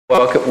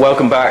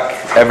Welcome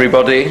back,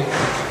 everybody.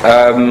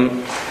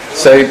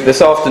 So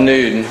this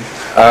afternoon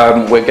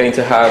we're going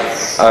to have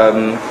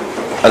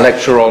a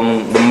lecture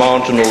on the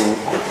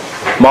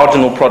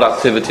marginal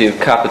productivity of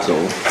capital,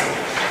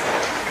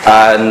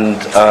 and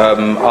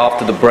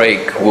after the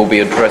break we'll be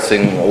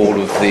addressing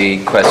all of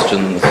the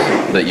questions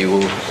that you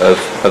will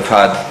have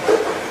had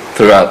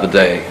throughout the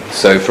day.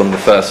 So from the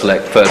first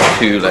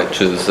two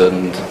lectures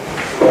and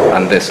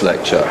this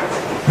lecture.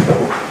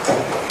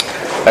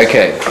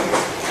 Okay.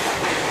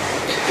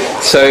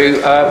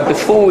 So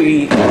before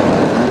we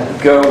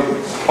go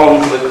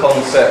on to the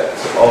concept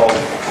of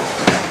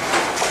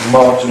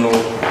marginal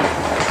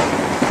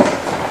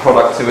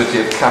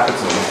productivity of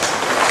capital,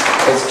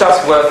 it's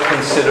just worth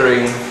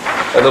considering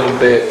a little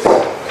bit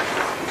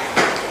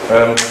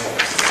an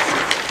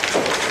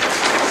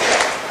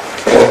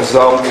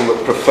example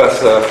that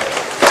Professor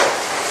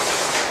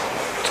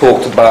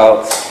talked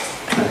about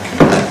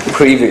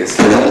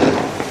previously,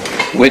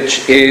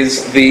 which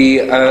is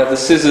the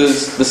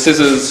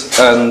scissors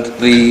and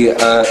the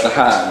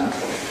hand.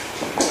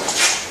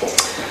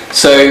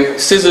 So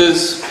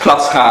scissors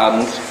plus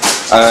hand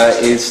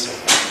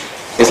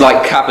is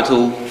like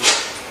capital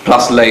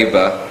plus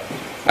labour,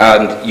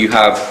 and you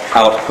have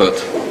output.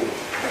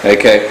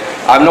 Okay,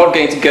 I'm not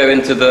going to go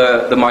into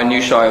the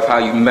minutiae of how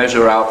you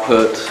measure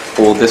output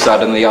or this,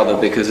 that, and the other,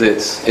 because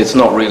it's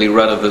not really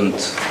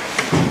relevant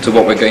to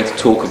what we're going to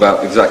talk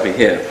about exactly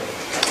here.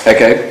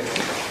 Okay.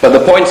 But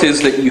the point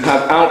is that you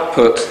have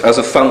output as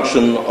a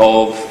function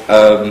of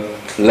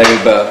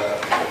labour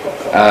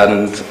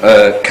and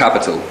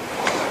capital.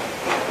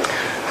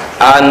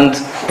 And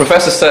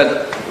Professor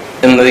said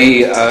in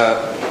the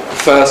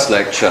first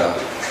lecture,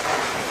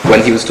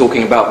 when he was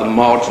talking about the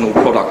marginal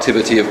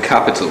productivity of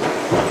capital,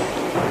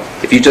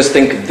 if you just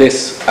think of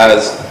this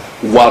as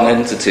one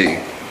entity,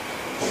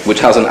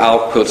 which has an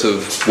output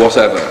of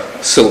whatever,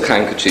 silk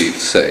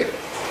handkerchiefs, say,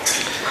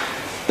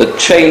 the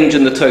change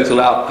in the total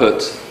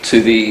output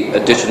to the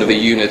addition of a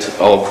unit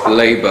of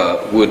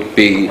labour would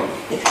be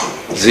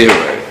 0,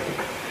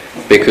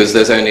 because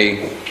there's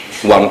only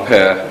one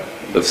pair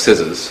of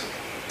scissors.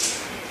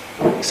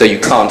 So you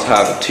can't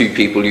have two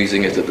people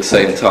using it at the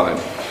same time.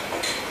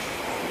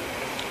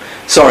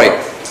 Sorry,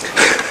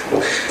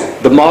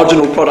 the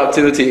marginal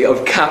productivity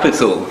of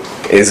capital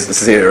is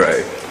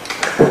 0.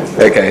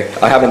 Okay,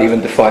 I haven't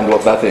even defined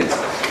what that is.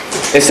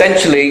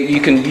 Essentially, you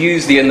can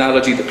use the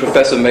analogy that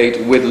Professor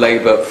made with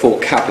labour for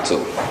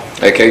capital.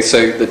 Okay,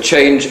 so the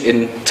change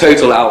in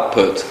total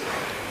output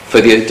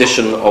for the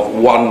addition of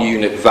one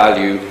unit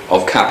value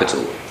of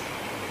capital.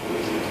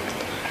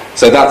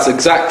 So that's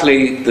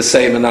exactly the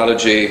same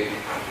analogy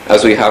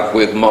as we have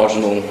with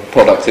marginal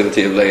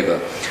productivity of labour.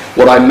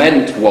 What I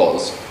meant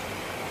was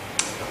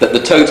that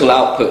the total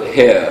output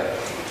here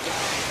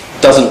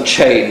doesn't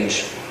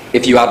change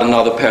if you add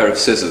another pair of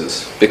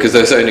scissors, because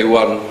there's only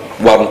one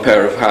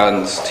pair of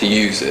hands to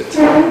use it.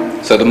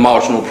 So the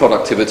marginal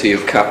productivity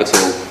of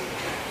capital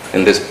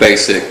in this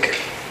basic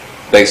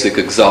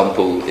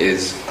example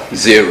is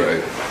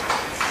 0.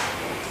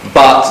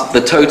 But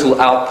the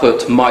total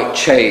output might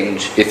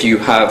change if you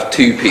have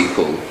two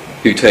people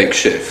who take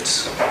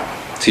shifts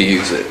to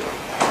use it.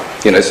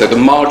 So the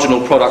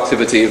marginal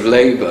productivity of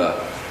labour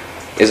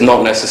is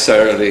not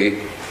necessarily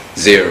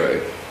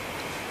 0.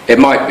 It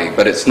might be,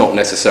 but it's not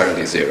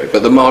necessarily 0.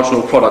 But the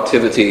marginal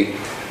productivity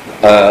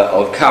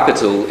of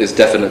capital is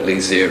definitely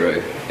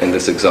 0 in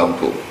this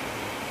example.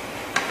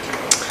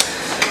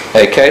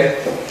 Okay,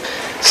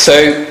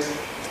 so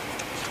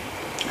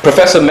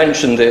Professor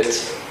mentioned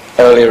it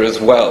earlier as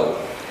well.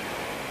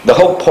 The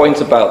whole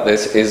point about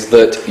this is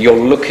that you're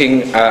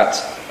looking at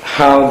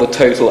how the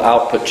total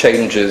output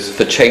changes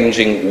for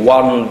changing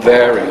one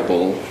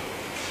variable,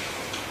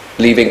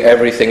 leaving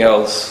everything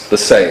else the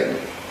same.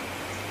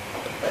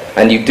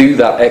 And you do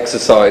that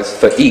exercise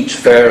for each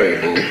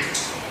variable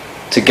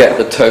to get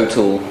the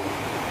total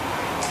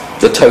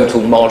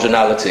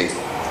marginality,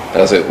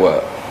 as it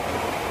were.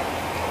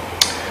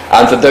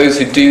 And for those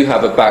who do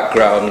have a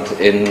background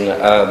in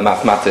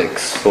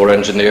mathematics or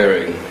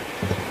engineering,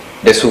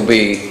 this will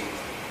be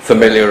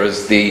familiar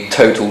as the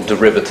total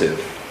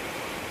derivative,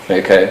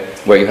 okay,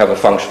 where you have a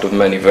function of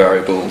many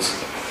variables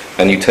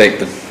and you take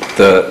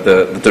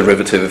the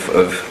derivative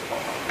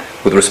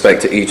with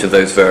respect to each of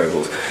those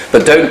variables.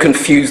 But don't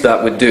confuse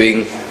that with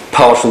doing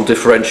partial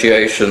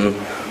differentiation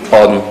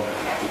on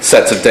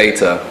sets of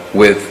data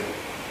with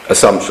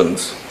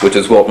assumptions, which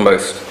is what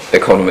most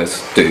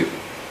economists do.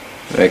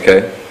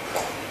 Okay?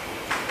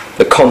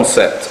 The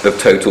concept of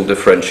total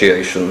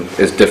differentiation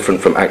is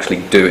different from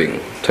actually doing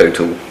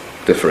total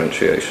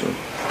differentiation.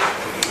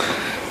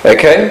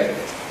 Okay?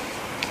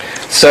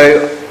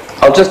 So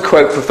I'll just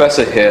quote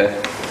Professor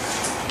here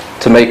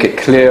to make it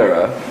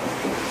clearer.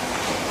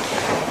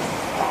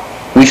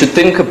 We should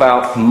think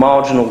about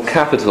marginal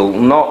capital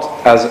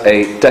not as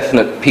a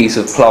definite piece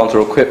of plant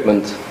or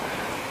equipment,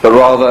 but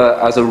rather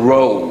as a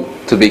role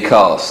to be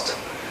cast.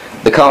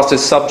 The cast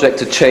is subject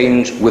to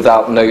change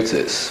without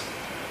notice.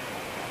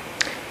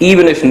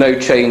 Even if no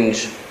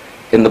change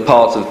in the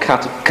part of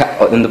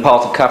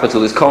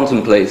capital is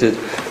contemplated,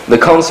 the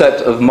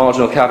concept of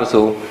marginal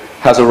capital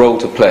has a role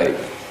to play.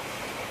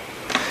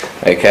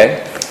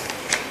 Okay?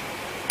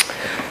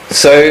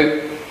 So,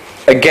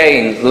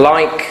 again,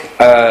 like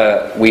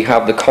we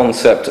have the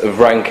concept of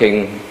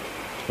ranking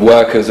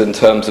workers in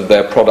terms of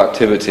their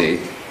productivity,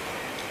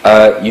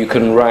 you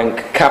can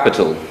rank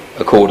capital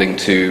according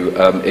to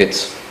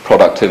its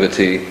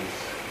productivity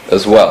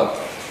as well.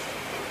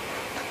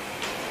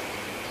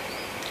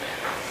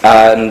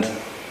 And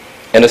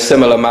in a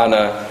similar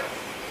manner,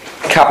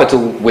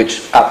 capital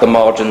which at the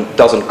margin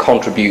doesn't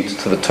contribute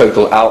to the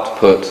total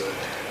output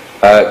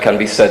can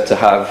be said to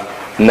have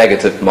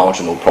negative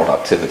marginal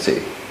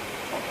productivity.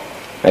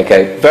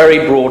 Okay,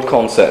 very broad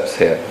concepts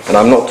here, and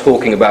I'm not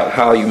talking about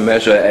how you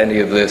measure any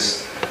of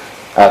this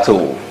at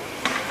all.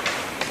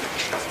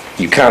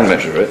 You can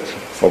measure it,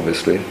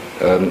 obviously,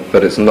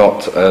 but it's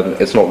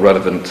not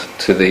relevant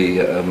to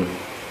the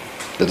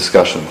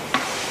discussion.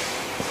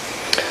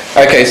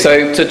 Okay,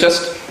 so to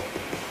just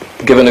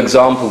give an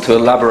example to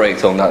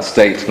elaborate on that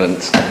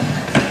statement,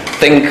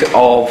 think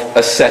of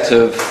a set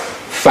of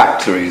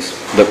factories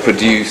that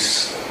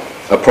produce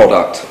a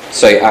product,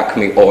 say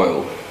Acme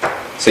Oil.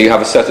 So you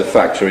have a set of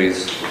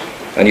factories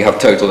and you have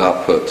total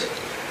output.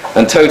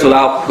 And total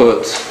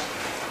output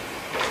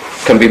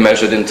can be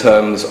measured in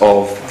terms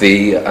of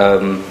the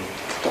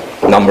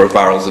number of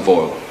barrels of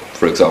oil,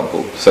 for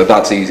example. So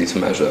that's easy to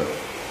measure.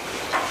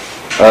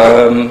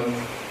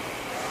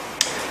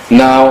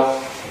 Now,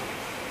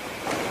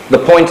 the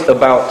point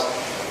about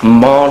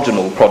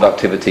marginal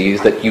productivity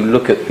is that you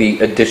look at the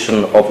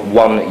addition of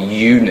 1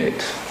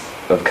 unit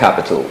of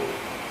capital.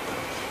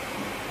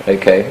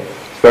 Okay?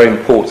 It's very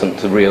important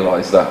to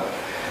realize that.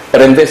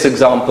 But in this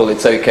example,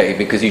 it's okay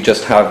because you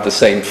just have the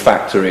same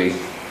factory,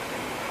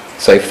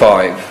 say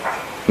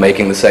 5,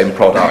 making the same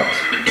product,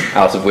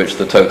 out of which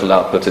the total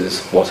output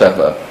is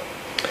whatever.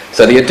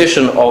 So the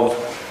addition of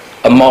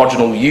a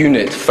marginal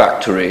unit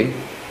factory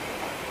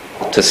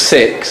to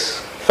 6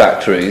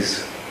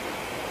 factories,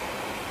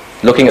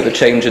 looking at the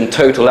change in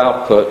total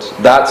output,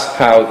 that's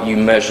how you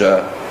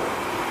measure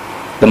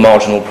the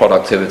marginal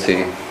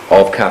productivity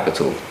of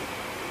capital.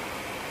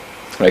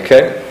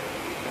 Okay?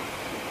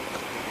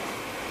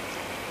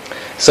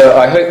 So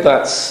I hope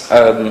that's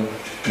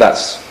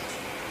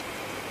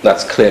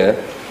clear.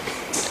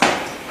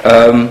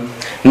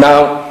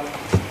 Now,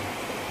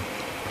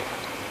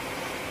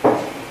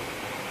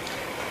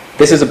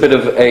 this is a bit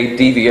of a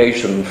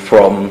deviation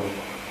from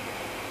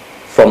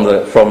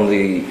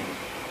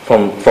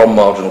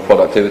marginal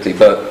productivity,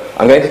 but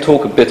I'm going to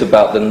talk a bit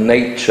about the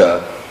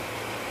nature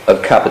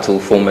of capital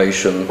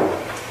formation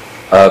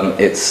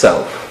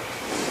itself.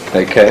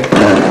 Okay?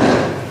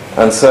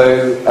 And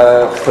so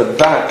for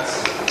that,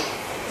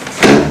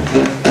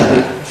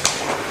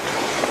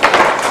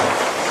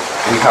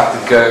 we have to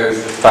go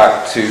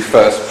back to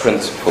first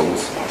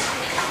principles.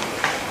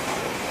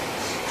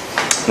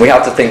 We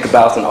have to think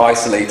about an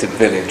isolated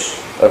village,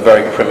 a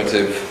very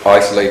primitive,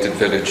 isolated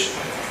village.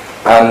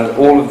 And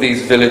all of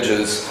these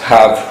villages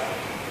have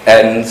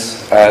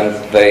ends, and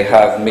they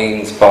have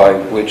means by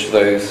which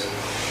those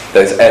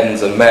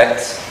ends are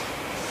met.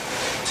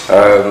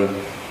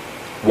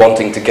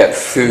 Wanting to get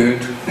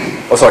food,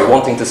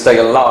 wanting to stay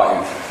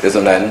alive is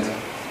an end,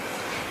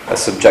 a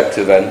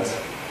subjective end,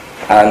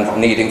 and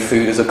needing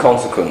food is a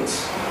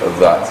consequence of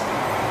that,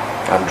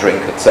 and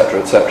drink, etc.,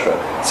 etc.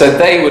 So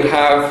they would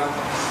have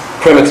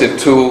primitive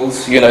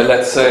tools,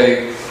 let's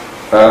say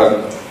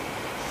a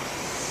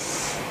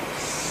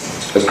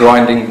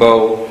grinding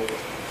bowl,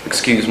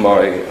 excuse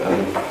my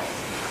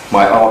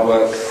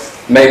artwork,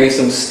 maybe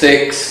some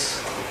sticks,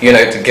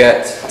 to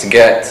get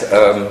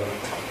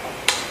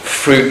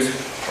fruit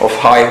of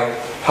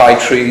high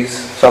trees,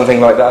 something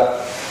like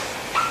that.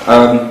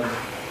 I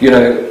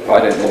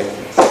don't know,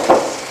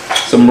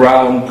 some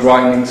round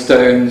grinding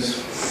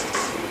stones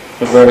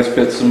of various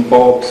bits and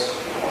bobs,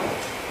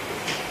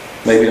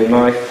 maybe a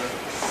knife.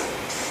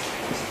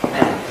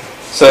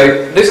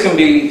 So this can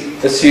be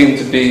assumed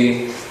to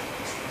be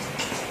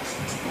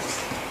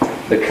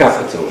the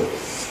capital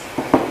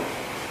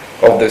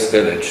of this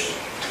village.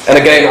 And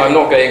again, I'm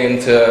not going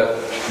into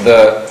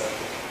the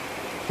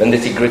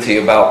nitty-gritty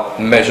about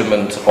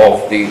measurement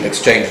of the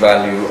exchange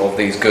value of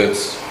these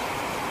goods.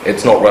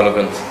 It's not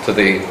relevant to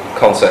the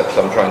concepts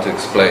I'm trying to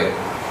explain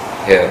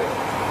here.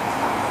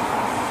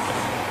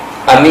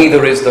 And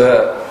neither is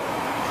the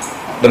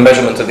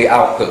measurement of the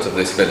output of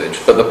this village.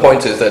 But the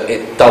point is that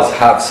it does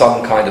have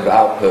some kind of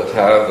output,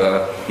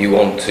 however you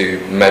want to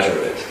measure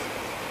it.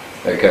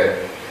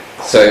 Okay?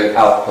 So,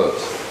 output.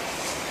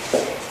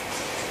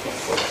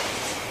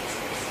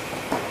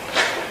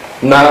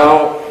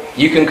 Now,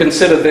 you can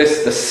consider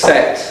this the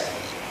set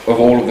of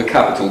all of the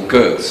capital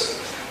goods,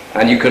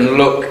 and you can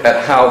look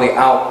at how the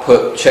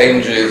output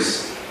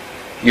changes.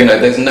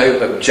 There's no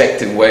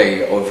objective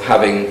way of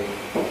having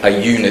a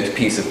unit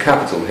piece of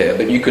capital here,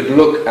 but you could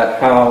look at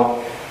how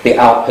the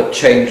output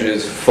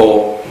changes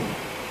for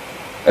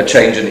a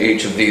change in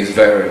each of these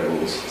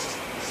variables.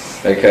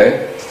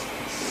 Okay?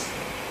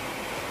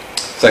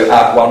 So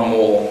add one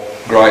more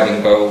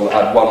grinding bowl,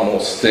 add one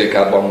more stick,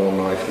 add one more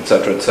knife,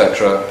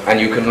 etc., and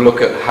you can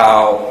look at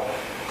how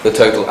the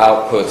total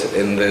output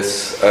in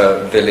this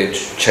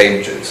village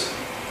changes.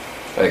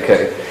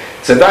 Okay,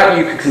 so that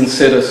you could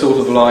consider sort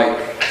of like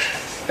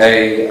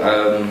a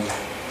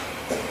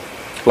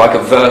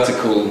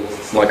vertical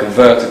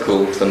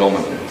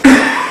phenomenon.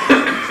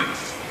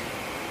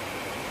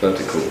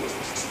 Vertical.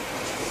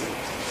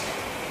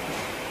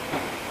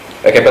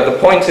 Okay, but the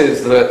point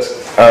is that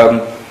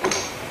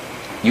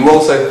you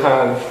also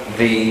have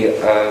the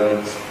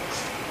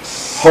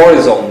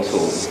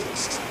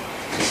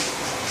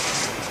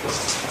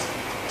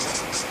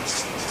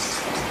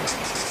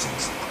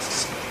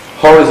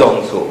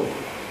horizontal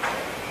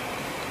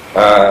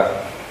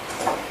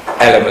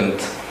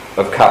element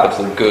of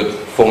capital good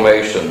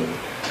formation,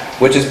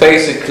 which is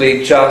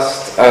basically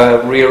just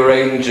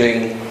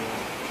rearranging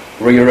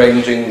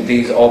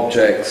these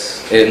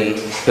objects in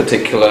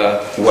particular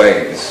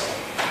ways.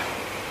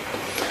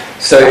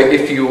 So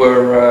if you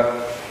were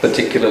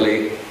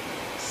particularly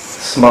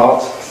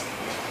smart,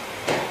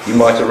 you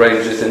might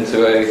arrange it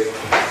into a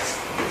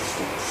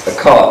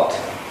cart,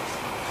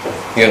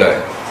 you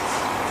know.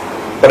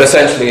 But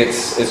essentially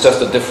it's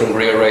just a different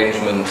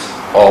rearrangement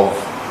of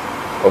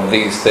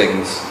these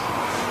things,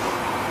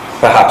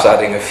 perhaps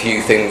adding a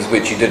few things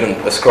which you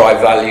didn't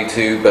ascribe value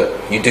to, but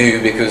you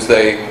do because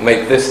they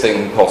make this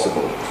thing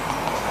possible,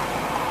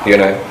 you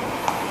know.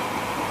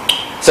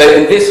 So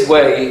in this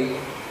way,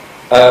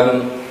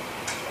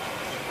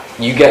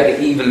 you get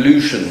the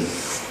evolution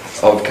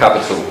of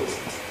capital.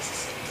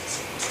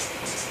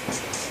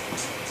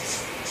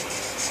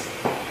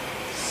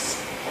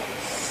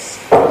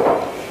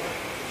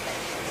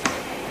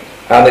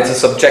 And it's a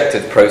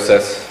subjective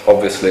process,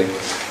 obviously,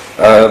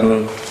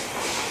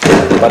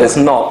 but it's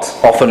not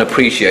often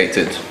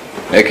appreciated.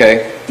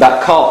 Okay,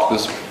 that cart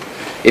was,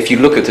 if you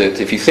look at it,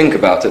 if you think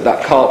about it,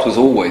 that cart was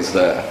always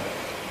there.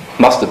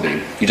 Must have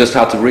been. You just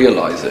had to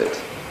realise it.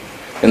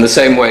 In the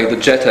same way, the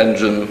jet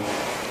engine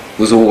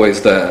was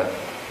always there.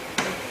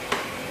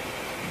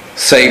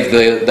 Save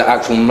the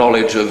actual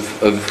knowledge of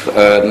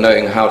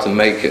knowing how to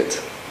make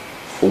it,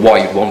 or why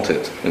you'd want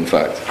it, in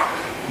fact.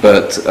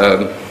 But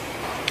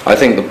I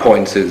think the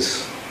point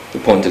is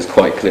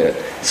quite clear.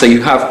 So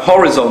you have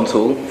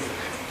horizontal,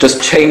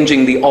 just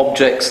changing the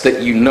objects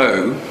that you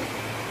know,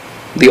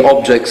 the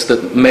objects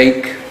that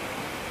make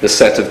the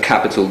set of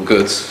capital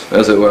goods,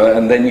 as it were,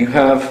 and then you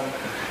have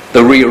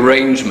the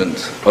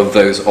rearrangement of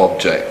those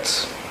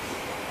objects.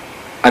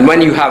 And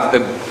when you have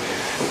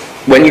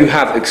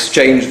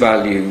exchange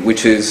value,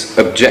 which is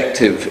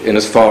objective in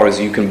as far as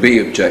you can be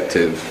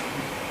objective,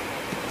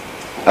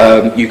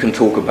 you can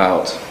talk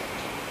about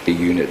the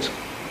unit,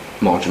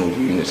 marginal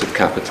unit of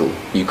capital.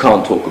 You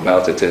can't talk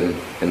about it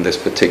in this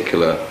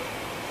particular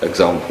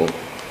example.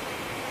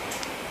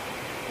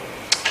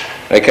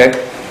 Okay?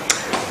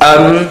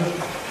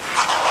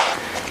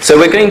 So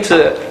we're going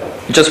to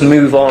just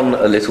move on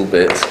a little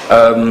bit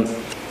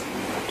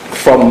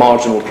from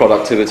marginal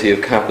productivity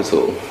of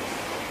capital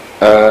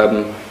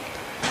to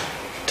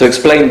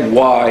explain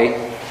why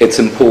it's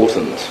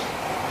important.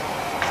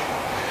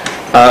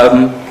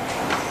 And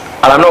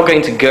I'm not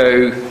going to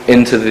go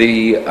into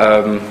the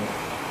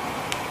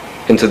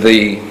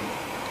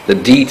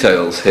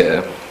details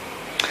here.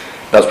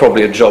 That's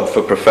probably a job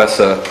for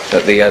Professor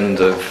at the end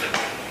of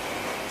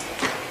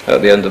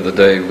the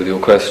day with your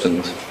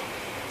questions.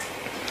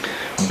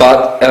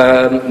 But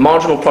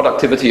marginal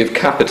productivity of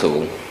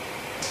capital,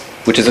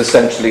 which is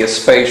essentially a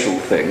spatial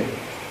thing,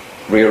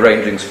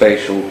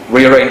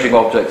 rearranging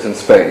objects in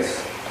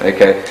space,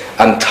 okay,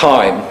 and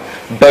time,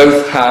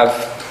 both have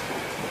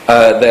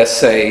their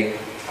say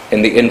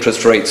in the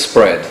interest rate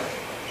spread,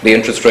 the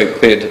interest rate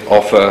bid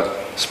offer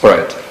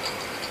spread.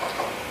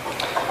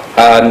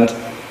 And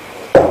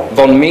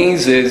von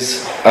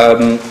Mises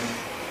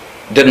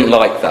didn't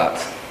like that.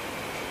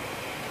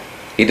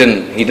 He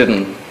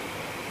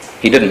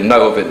didn't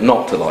know of it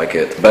not to like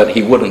it, but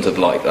he wouldn't have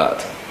liked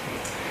that.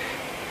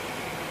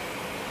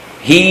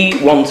 He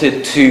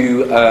wanted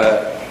to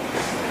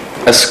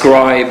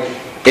ascribe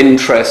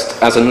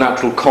interest as a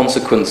natural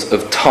consequence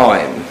of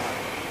time,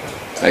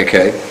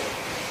 okay,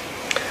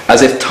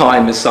 as if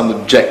time is some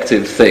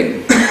objective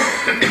thing.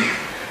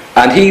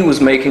 And he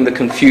was making the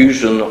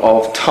confusion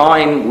of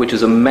time, which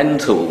is a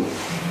mental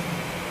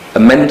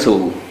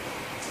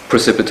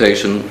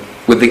precipitation,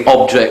 with the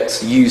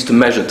objects used to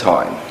measure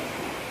time,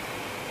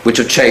 which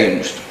have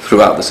changed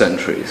throughout the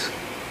centuries,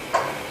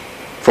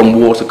 from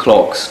water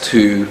clocks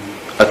to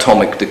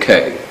atomic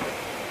decay.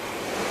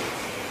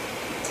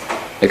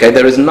 Okay,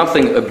 there is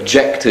nothing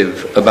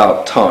objective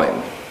about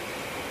time.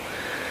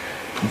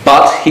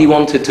 But he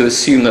wanted to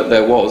assume that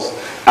there was,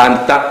 and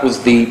that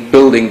was the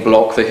building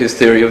block for his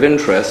theory of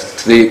interest,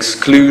 to the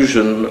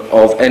exclusion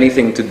of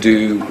anything to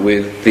do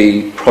with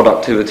the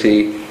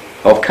productivity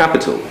of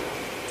capital,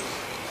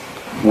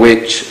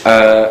 which,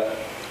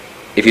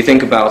 if you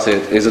think about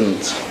it,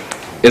 isn't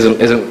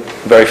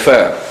very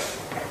fair.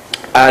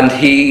 And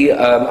he,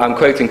 I'm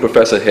quoting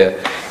Professor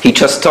here, he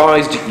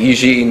chastised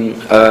Eugene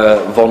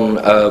von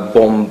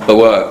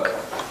Boerk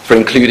for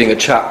including a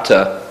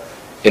chapter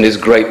in his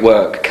great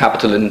work,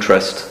 Capital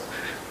Interest,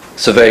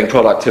 Surveying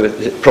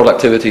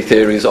Productivity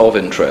Theories of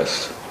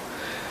Interest.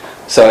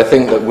 So I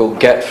think that we'll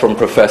get from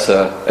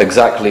Professor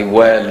exactly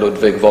where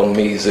Ludwig von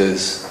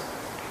Mises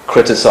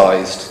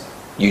criticised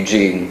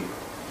Eugene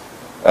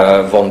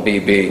von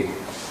Beebe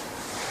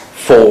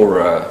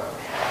for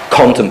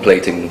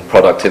contemplating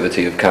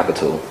productivity of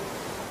capital.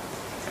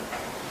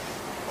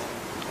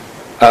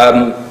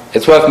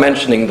 It's worth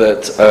mentioning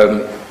that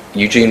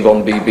Eugene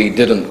von Beebe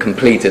didn't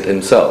complete it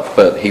himself,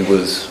 but he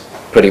was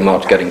pretty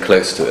much getting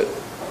close to it.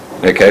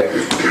 Okay?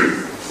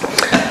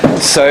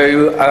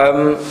 So,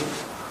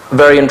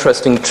 very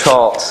interesting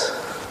chart.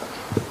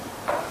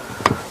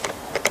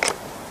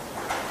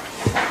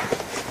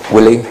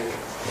 Willie?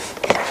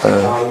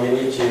 You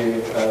need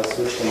to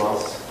switch the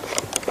mouse.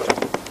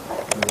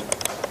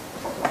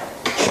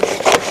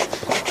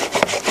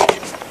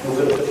 Move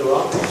it a bit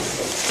around.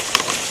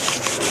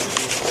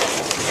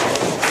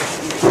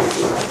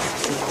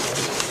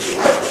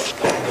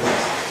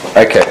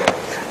 Okay.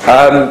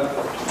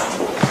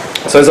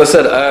 So as I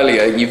said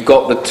earlier, you've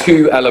got the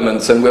two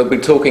elements, and we'll be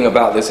talking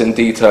about this in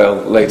detail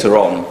later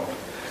on.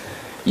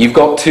 You've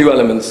got two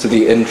elements to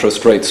the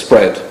interest rate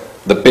spread,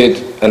 the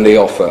bid and the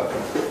offer.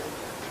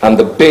 And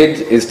the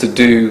bid is to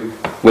do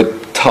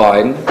with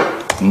time,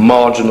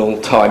 marginal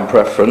time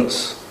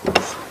preference,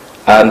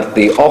 and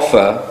the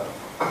offer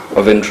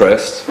of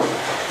interest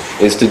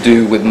is to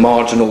do with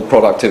marginal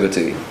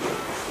productivity,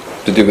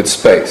 to do with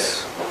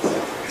space.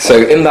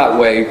 So in that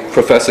way,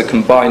 Professor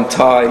combined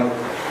time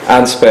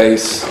and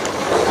space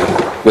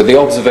with the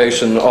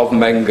observation of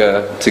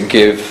Menger to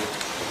give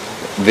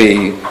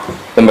the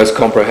most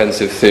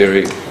comprehensive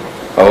theory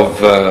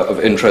of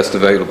interest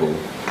available.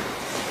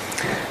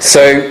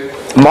 So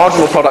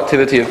marginal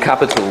productivity of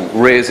capital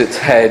rears its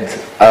head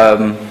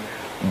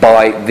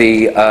by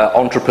the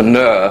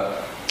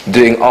entrepreneur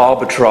doing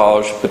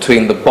arbitrage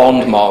between the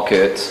bond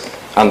market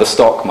and the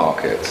stock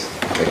market.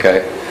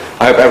 Okay?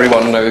 I hope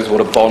everyone knows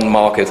what a bond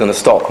market and a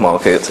stock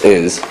market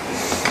is.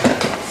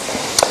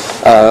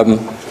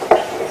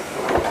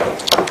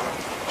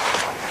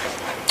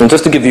 And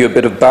just to give you a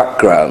bit of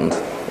background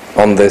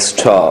on this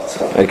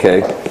chart, okay,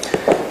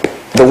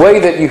 the way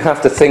that you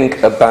have to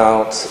think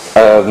about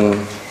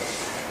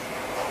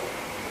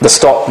the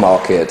stock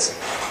market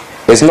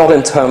is not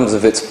in terms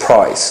of its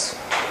price,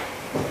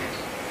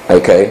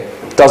 okay,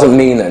 it doesn't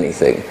mean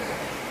anything.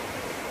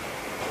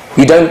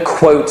 You don't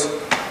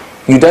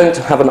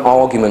have an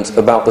argument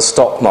about the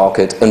stock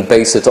market and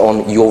base it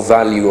on your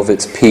value of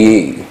its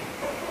PE.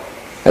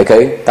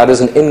 Okay? That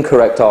is an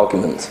incorrect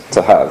argument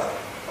to have.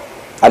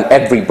 And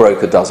every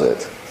broker does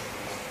it.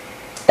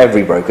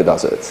 Every broker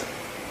does it.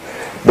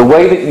 The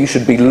way that you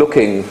should be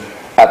looking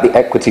at the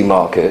equity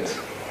market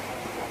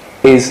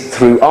is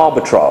through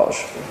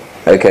arbitrage.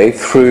 Okay?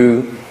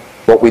 Through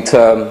what we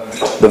term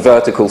the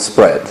vertical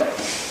spread.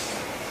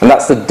 And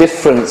that's the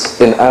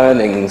difference in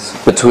earnings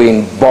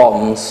between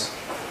bonds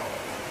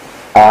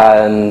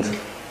and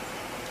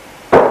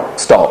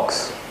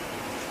stocks,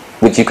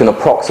 which you can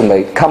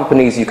approximate,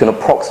 companies you can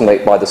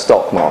approximate by the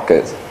stock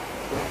market,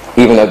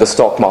 even though the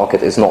stock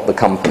market is not the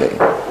company,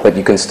 but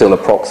you can still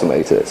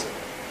approximate it.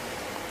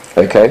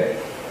 Okay?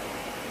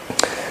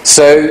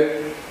 So,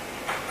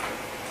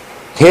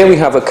 here we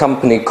have a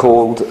company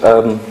called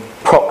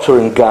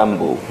Procter &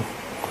 Gamble.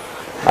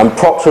 And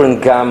Procter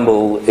 &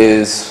 Gamble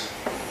is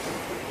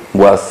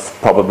worth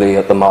probably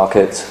at the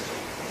market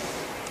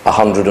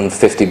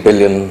 $150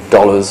 billion,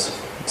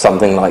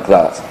 something like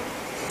that.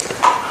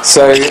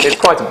 So it's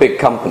quite a big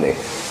company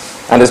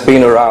and has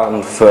been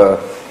around for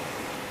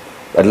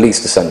at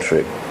least a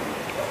century.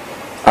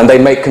 And they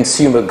make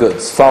consumer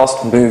goods,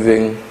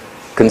 fast-moving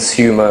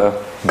consumer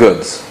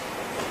goods.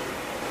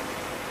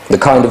 The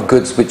kind of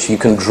goods which you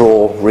can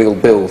draw real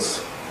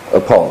bills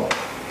upon.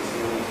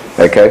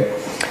 Okay?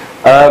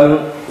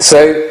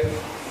 So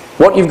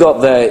what you've got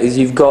there is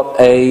you've got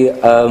a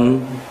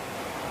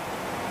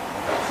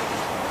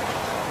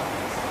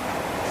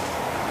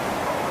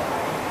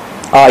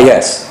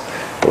yes,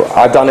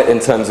 I've done it in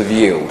terms of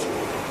yield.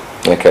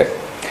 Okay,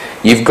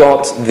 you've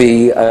got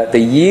the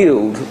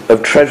yield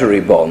of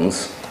Treasury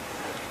bonds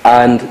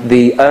and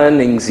the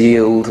earnings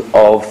yield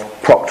of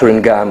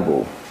Procter &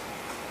 Gamble.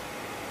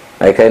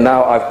 Okay,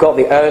 now I've got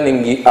the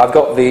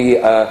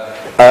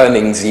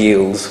earnings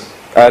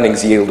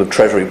yield of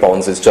Treasury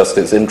bonds is just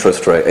its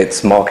interest rate,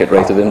 its market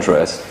rate of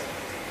interest.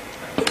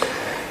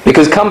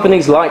 Because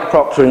companies like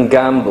Procter &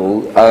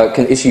 Gamble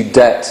can issue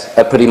debt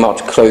at pretty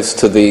much close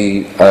to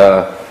the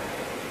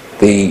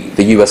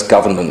US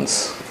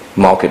government's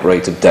market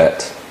rate of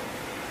debt.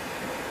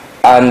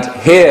 And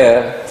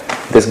here,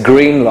 this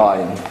green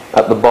line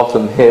at the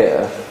bottom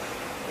here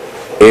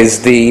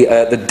is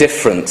the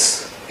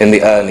difference in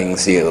the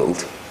earnings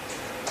yield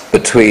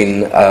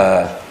between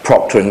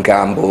Procter &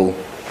 Gamble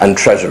and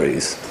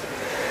Treasuries.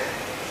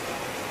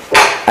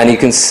 And you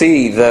can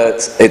see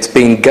that it's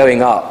been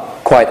going up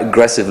quite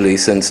aggressively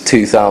since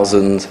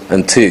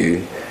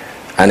 2002,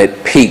 and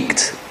it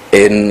peaked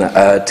in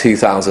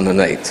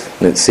 2008,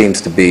 and it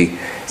seems to be,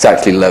 it's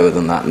actually lower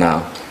than that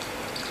now.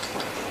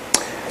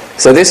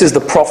 So this is the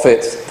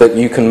profit that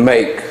you can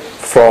make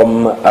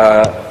from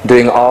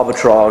doing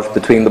arbitrage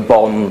between the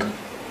bond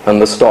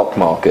and the stock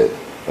market,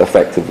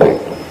 effectively.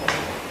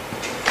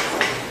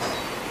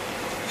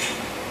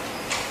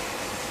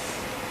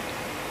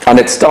 And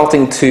it's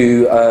starting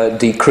to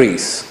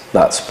decrease,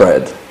 that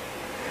spread.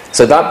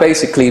 So that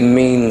basically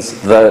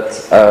means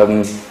that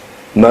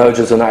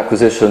mergers and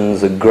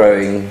acquisitions are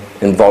growing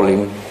in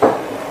volume,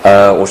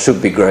 or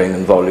should be growing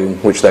in volume,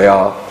 which they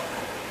are.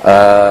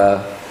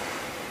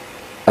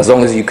 As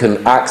long as you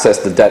can access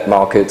the debt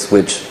markets,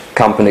 which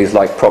companies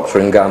like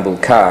Procter & Gamble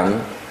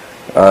can,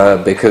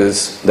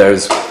 because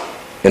there's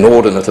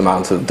inordinate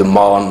amount of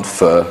demand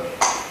for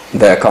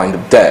their kind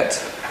of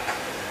debt,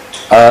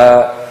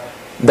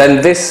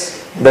 then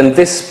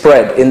this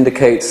spread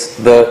indicates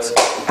that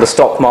the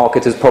stock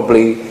market is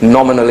probably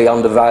nominally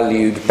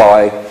undervalued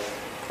by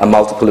a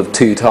multiple of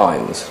 2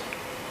 times,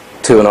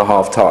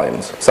 2.5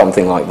 times,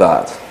 something like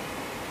that.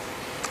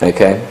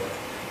 Okay?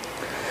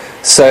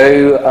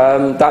 So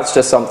that's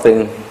just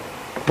something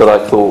that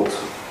I thought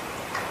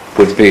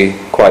would be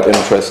quite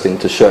interesting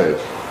to show.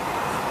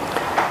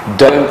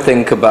 Don't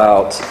think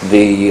about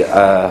the...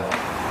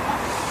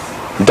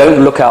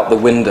 don't look out the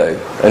window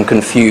and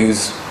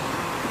confuse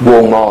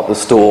Walmart the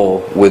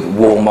store with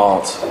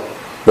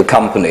Walmart the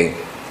company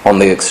on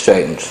the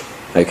exchange,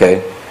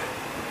 okay?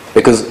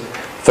 Because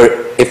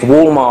if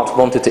Walmart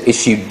wanted to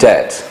issue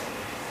debt,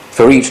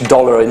 for each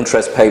dollar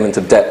interest payment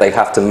of debt they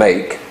have to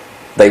make,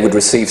 they would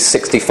receive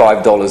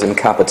 $65 in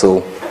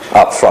capital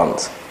up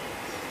front.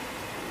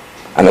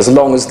 And as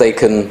long as they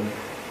can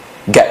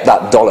get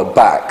that dollar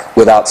back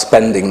without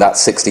spending that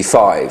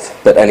 65,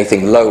 but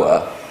anything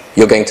lower,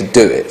 you're going to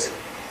do it,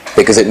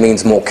 because it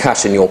means more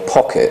cash in your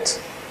pocket.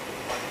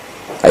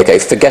 Okay,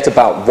 forget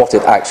about what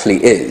it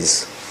actually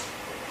is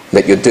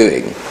that you're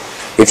doing.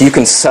 If you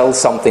can sell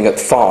something at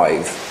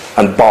 5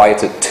 and buy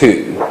it at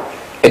 2,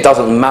 it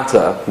doesn't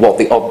matter what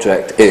the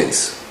object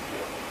is.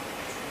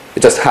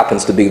 It just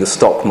happens to be the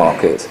stock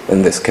market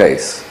in this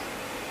case.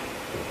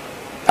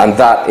 And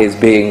that is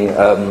being,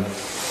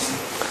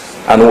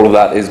 and all of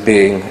that is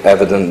being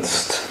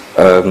evidenced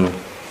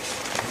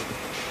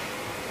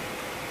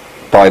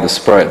by the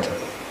spread.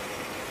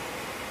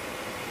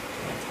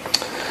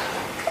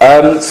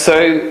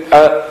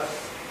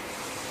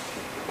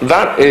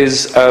 That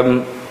is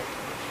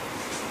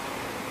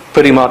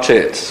pretty much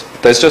it.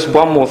 There's just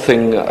one more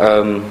thing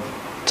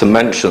to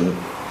mention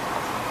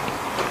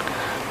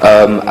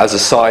as a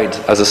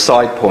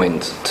side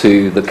point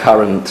to the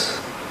current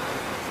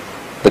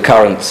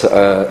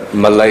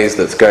malaise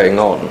that's going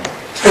on,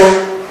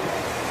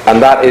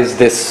 and that is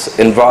this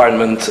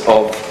environment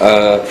of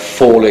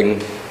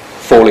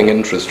falling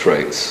interest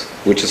rates,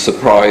 which has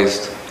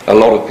surprised a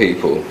lot of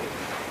people.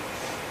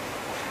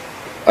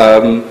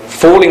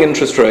 Falling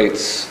interest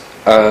rates.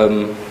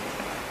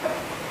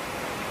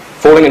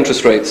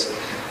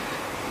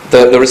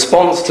 The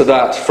response to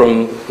that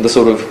from the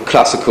sort of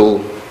classical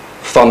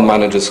fund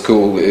manager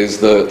school is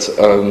that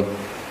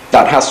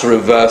that has to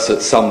reverse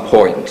at some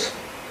point,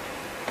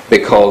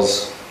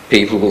 because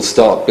people will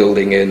start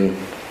building in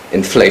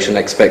inflation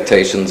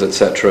expectations,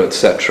 etc.,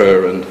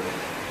 etc., and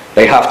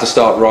they have to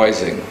start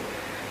rising.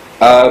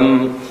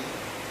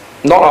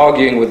 Not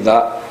arguing with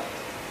that.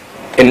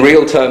 In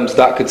real terms,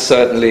 that could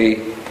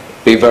certainly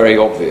be very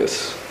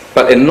obvious.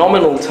 But in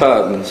nominal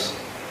terms,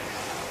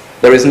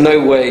 there is no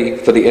way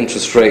for the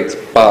interest rate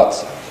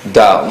but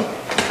down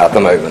at the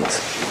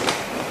moment,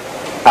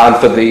 and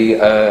for the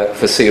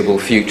foreseeable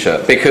future.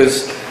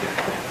 Because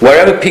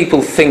wherever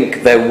people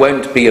think there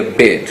won't be a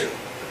bid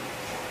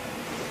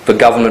for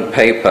government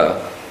paper,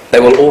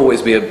 there will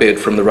always be a bid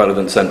from the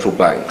relevant central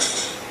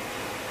banks.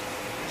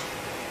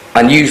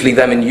 And usually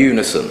them in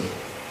unison.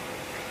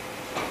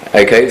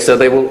 Okay, so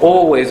there will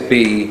always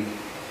be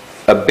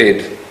a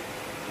bid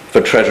for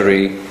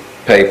treasury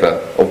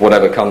paper of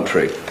whatever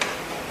country.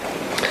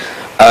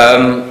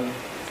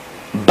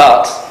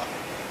 But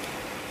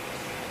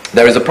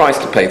there is a price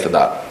to pay for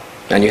that,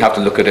 and you have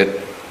to look at it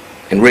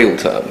in real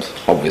terms,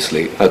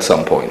 obviously, at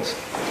some point.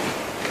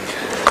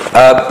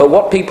 But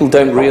what people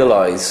don't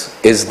realize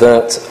is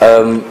that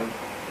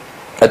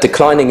a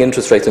declining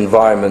interest rate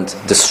environment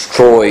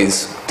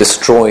destroys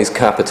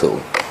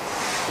capital.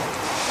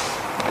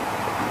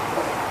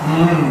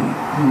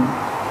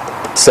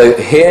 So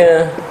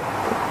here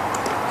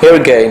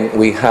again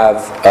we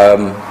have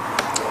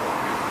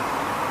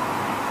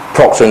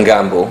Procter &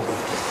 Gamble,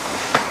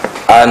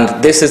 and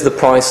this is the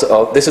price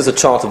of, this is a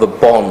chart of a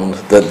bond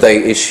that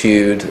they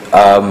issued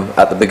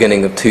at the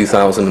beginning of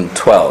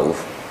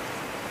 2012.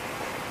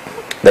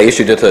 They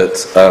issued it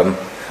at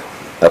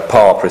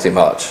par pretty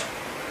much,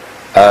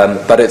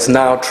 but it's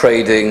now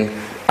trading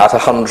at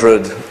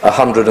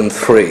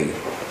 103.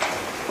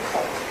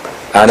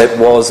 And it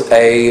was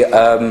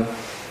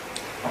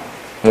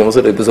what was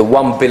it? It was a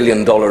 $1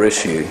 billion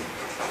issue,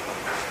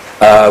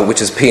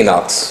 which is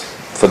peanuts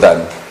for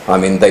them. I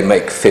mean, they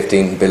make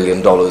 $15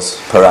 billion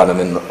per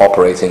annum in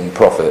operating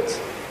profit.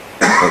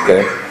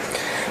 Okay,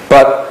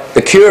 but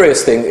the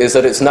curious thing is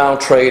that it's now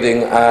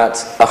trading at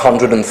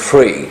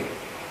 103.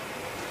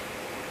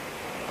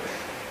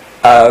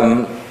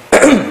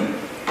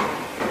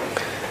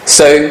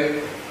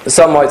 So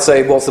some might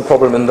say, what's the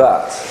problem in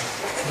that?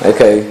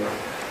 Okay,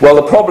 well,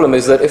 the problem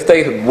is that if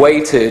they had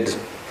waited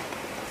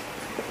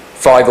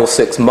 5 or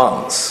 6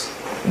 months,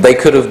 they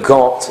could have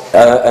got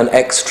an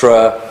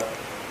extra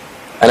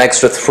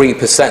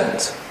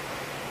 3%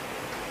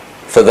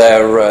 for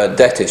their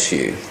debt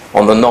issue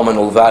on the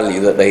nominal value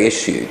that they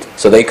issued.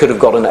 So they could have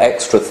got an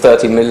extra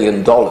 $30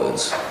 million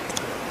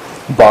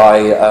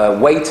by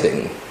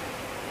waiting.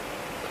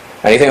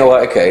 And you think, well,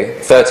 okay,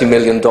 $30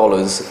 million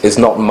is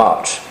not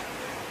much.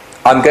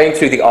 I'm going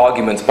through the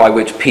arguments by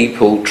which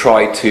people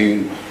try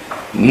to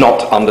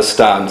not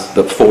understand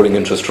that falling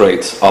interest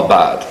rates are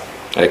bad.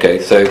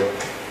 Okay, so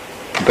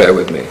bear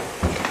with me.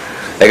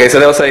 Okay, so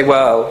they'll say,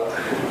 well,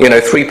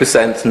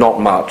 3% not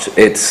much,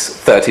 it's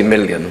 30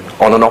 million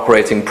on an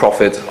operating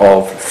profit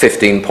of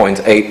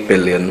 15.8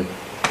 billion.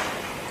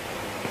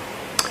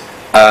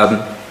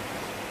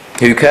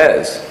 Who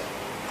cares?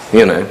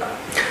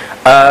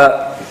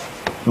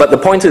 But the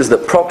point is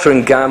that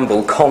Procter &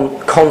 Gamble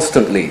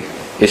constantly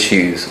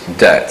issues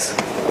debt.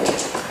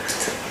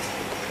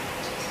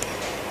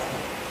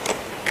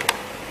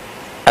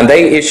 And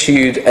they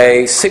issued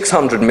a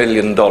 $600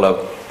 million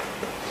bond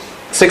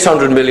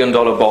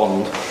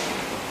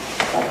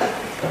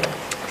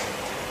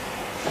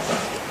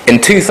in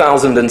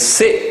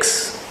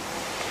 2006,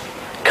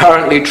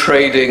 currently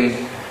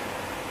trading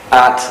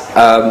at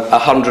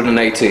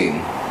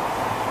 118.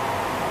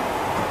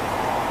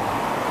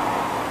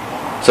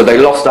 So they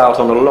lost out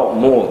on a lot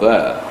more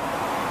there.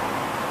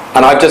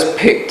 And I've just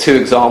picked 2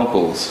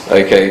 examples,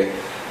 okay?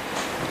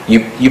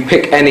 You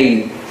pick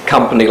any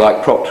company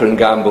like Procter &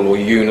 Gamble or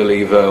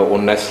Unilever or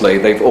Nestle,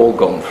 they've all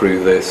gone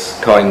through this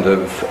kind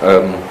of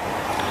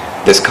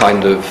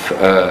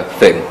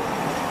thing.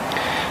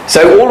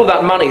 So all of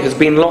that money has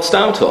been lost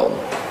out on.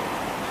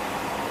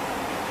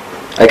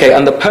 Okay,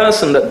 and the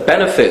person that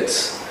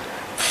benefits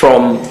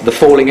from the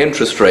falling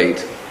interest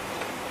rate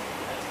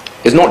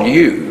is not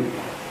you.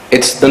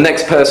 It's the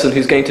next person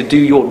who's going to do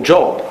your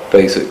job,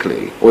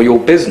 basically, or your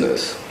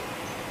business.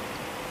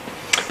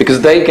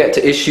 Because they get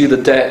to issue the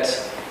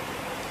debt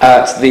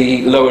at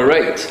the lower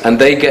rate, and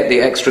they get the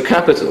extra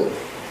capital.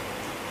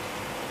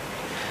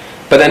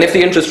 But then if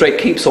the interest rate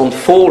keeps on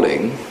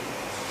falling,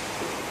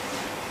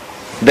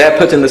 they're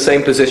put in the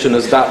same position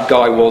as that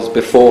guy was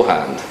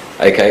beforehand.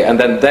 Okay, and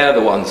then they're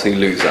the ones who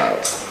lose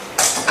out.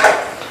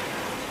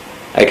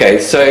 Okay,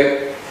 so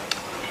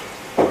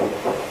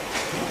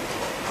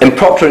in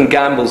Procter &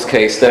 Gamble's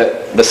case,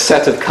 the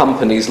set of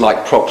companies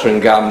like Procter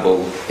 &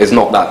 Gamble is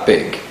not that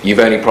big. You've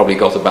only probably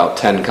got about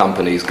 10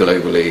 companies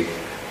globally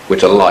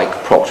which are like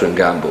Procter &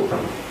 Gamble.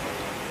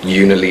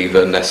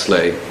 Unilever,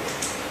 Nestle,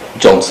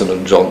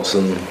 Johnson &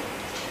 Johnson,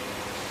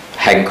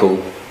 Henkel,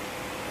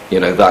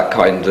 that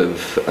kind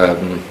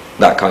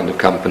of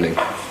company.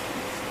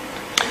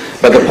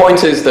 But the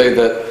point is, though,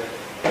 that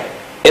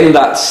in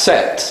that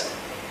set,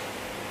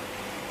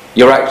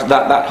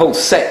 that whole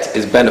set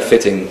is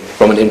benefiting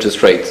from an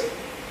interest rate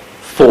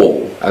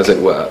fall, as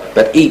it were.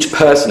 That each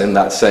person in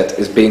that set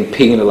is being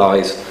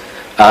penalised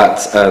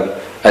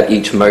at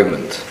each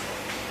moment.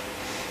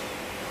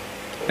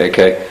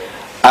 Okay,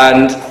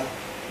 and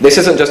this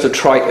isn't just a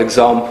trite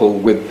example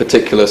with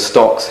particular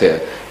stocks here.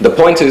 The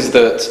point is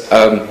that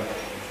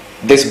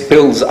this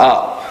builds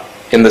up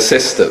in the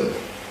system.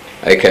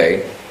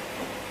 Okay,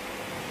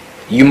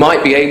 you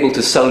might be able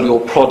to sell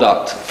your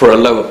product for a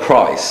lower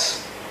price.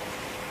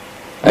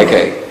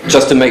 Okay,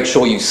 just to make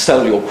sure you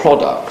sell your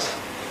product,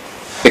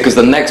 because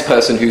the next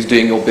person who's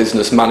doing your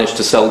business managed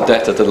to sell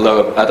debt at a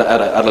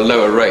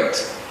lower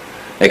rate.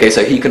 Okay,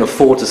 so he can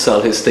afford to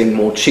sell his thing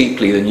more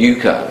cheaply than you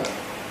can.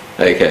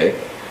 Okay,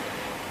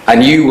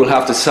 and you will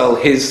have to sell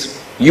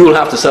your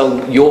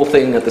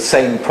thing at the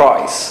same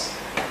price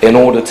in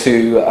order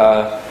to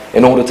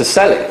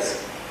sell it.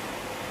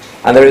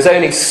 And there is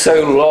only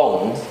so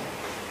long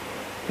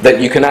that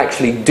you can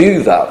actually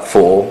do that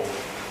for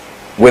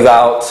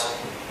without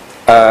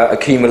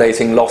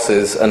accumulating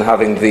losses and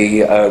having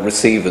the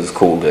receivers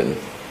called in.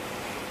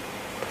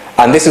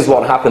 And this is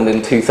what happened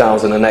in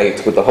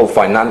 2008 with the whole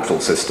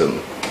financial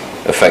system,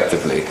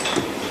 effectively.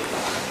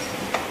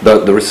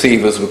 The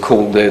receivers were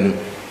called in,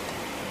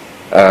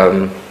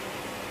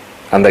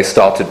 and they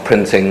started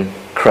printing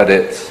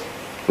credit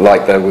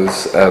like there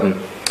was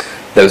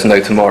no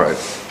tomorrow.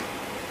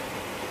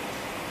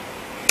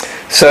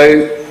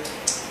 So,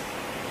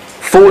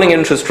 falling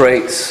interest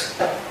rates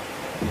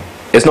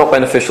is not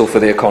beneficial for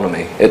the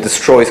economy. It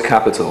destroys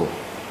capital.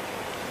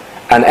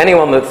 And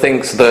anyone that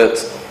thinks that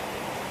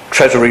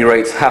treasury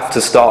rates have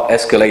to start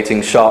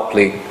escalating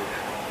sharply,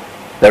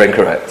 they're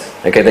incorrect.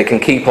 Okay, they can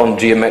keep on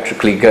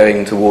geometrically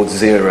going towards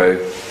zero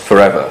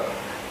forever.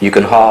 You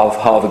can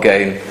halve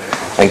again,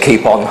 and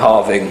keep on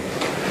halving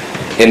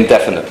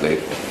indefinitely.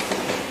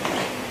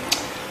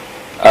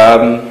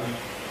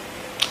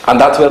 And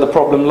that's where the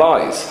problem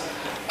lies.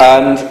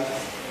 And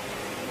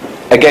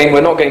again,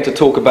 we're not going to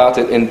talk about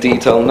it in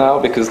detail now,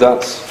 because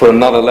that's for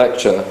another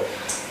lecture.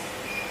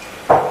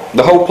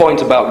 The whole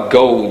point about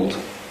gold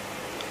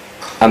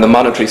and the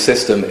monetary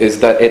system is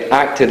that it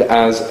acted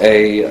as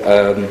a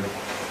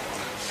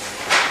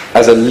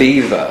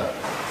lever,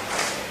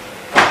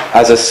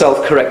 as a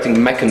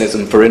self-correcting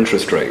mechanism for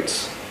interest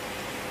rates.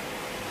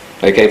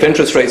 Okay, if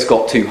interest rates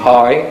got too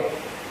high,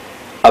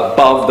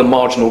 above the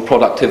marginal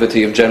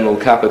productivity of general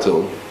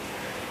capital,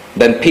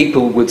 then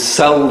people would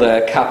sell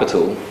their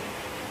capital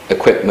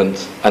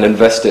equipment and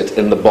invest it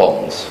in the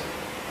bonds,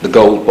 the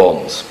gold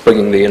bonds,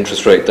 bringing the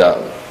interest rate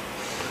down.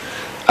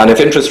 And if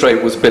interest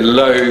rate was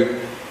below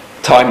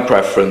time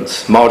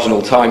preference,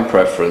 marginal time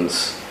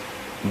preference,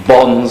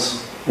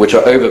 bonds, which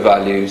are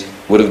overvalued,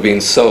 would have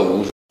been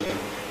sold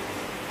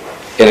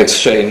in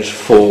exchange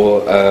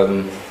for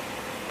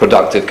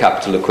productive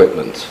capital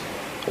equipment,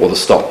 or the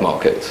stock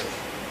market.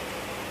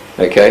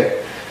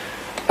 Okay?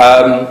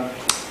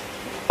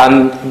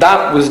 And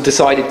that was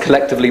decided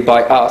collectively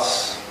by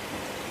us,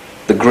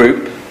 the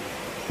group.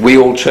 We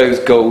all chose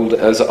gold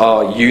as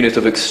our unit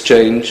of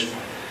exchange,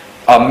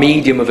 our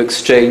medium of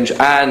exchange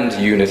and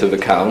unit of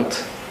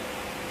account.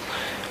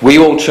 We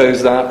all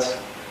chose that.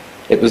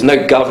 It was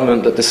no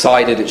government that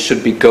decided it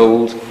should be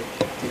gold.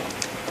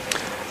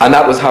 And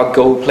that was how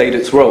gold played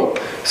its role.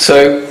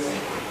 So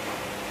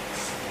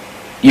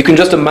you can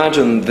just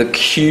imagine the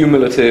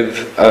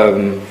cumulative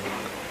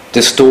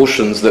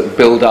distortions that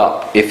build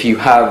up if you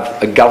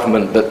have a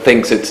government that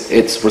thinks it's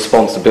its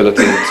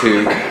responsibility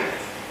to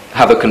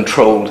have a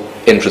controlled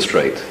interest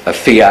rate, a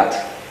fiat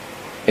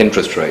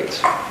interest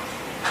rate.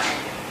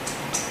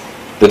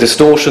 The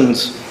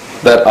distortions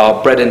that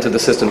are bred into the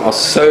system are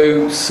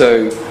so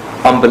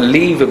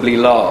unbelievably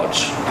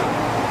large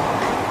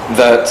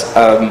that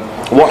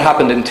what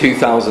happened in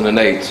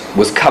 2008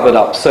 was covered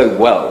up so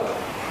well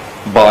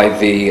by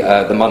the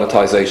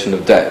monetization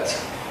of debt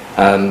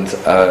and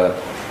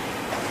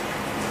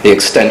the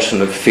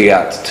extension of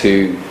fiat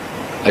to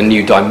a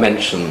new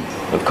dimension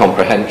of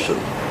comprehension.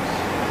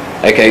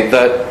 Okay,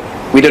 that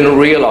we didn't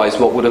realize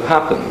what would have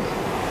happened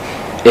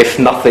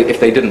if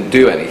they didn't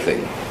do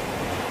anything.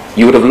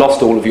 You would have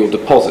lost all of your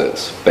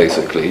deposits,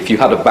 basically. If you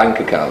had a bank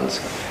account,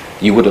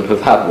 you wouldn't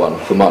have had one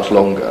for much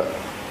longer.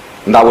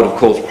 And that would have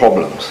caused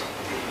problems.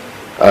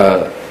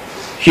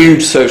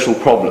 Huge social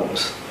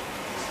problems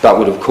that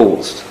would have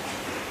caused.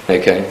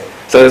 Okay?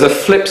 So there's a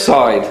flip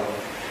side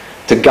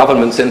to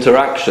government's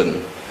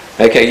interaction.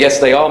 Okay, yes,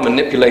 they are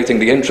manipulating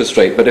the interest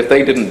rate, but if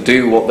they didn't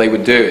do what they were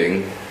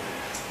doing,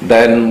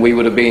 then we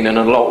would have been in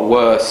a lot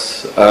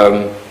worse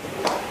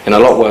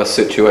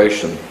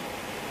situation.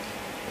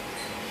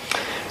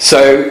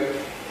 So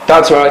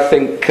that's where I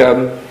think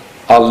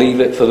I'll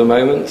leave it for the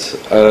moment.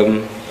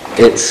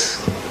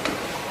 It's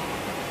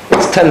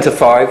 10 to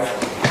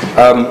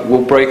 5.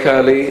 We'll break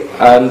early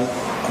and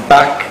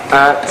back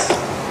at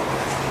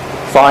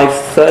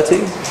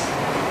 5:30?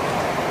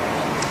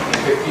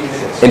 15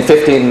 minutes. In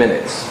 15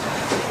 minutes.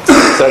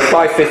 So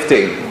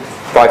 5:15.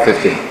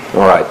 5:15.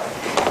 All right.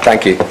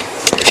 Thank you.